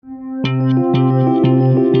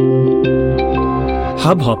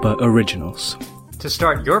Hubhopper Originals. To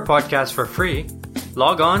start your podcast for free,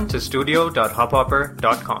 log on to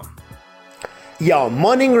studio.hubhopper.com. Your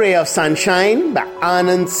morning ray of sunshine by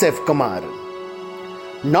Anand Sivkumar.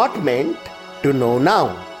 Not meant to know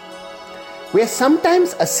now. We are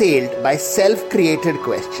sometimes assailed by self-created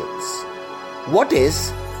questions. What is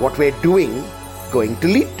what we're doing going to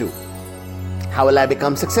lead to? How will I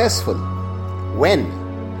become successful? When?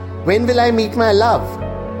 When will I meet my love?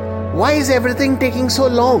 Why is everything taking so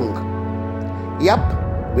long? Yup,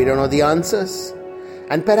 we don't know the answers.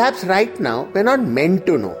 And perhaps right now we're not meant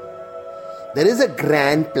to know. There is a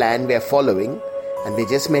grand plan we are following and we're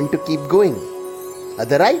just meant to keep going. At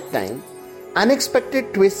the right time,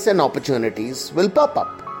 unexpected twists and opportunities will pop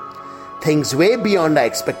up. Things way beyond our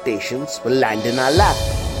expectations will land in our lap.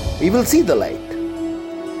 We will see the light.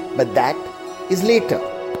 But that is later,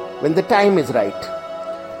 when the time is right.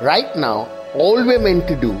 Right now, all we're meant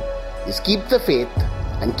to do is keep the faith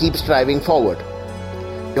and keep striving forward.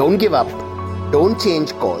 Don't give up, don't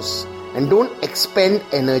change course, and don't expend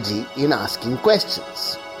energy in asking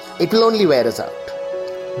questions. It will only wear us out.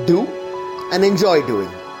 Do and enjoy doing.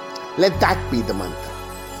 Let that be the mantra.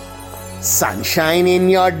 Sunshine in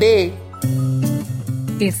your day.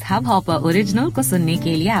 इस Hubhopper original को सुनने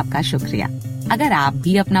के लिए आपका शुक्रिया। अगर आप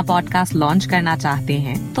भी अपना पॉडकास्ट लॉन्च करना चाहते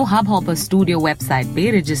हैं तो हब हॉपर स्टूडियो वेबसाइट पे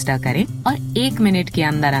रजिस्टर करें और 1 मिनट के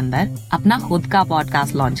अंदर अंदर अपना खुद का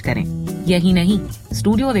पॉडकास्ट लॉन्च करें। यही नहीं,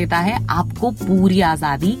 स्टूडियो देता है आपको पूरी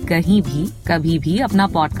आजादी कहीं भी कभी भी अपना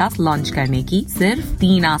पॉडकास्ट लॉन्च करने की, सिर्फ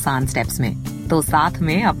 3 आसान स्टेप्स में। तो साथ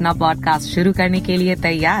में अपना पॉडकास्ट शुरू करने के लिए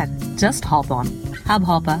तैयार? Just hop on hub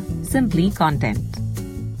hopper, simply content.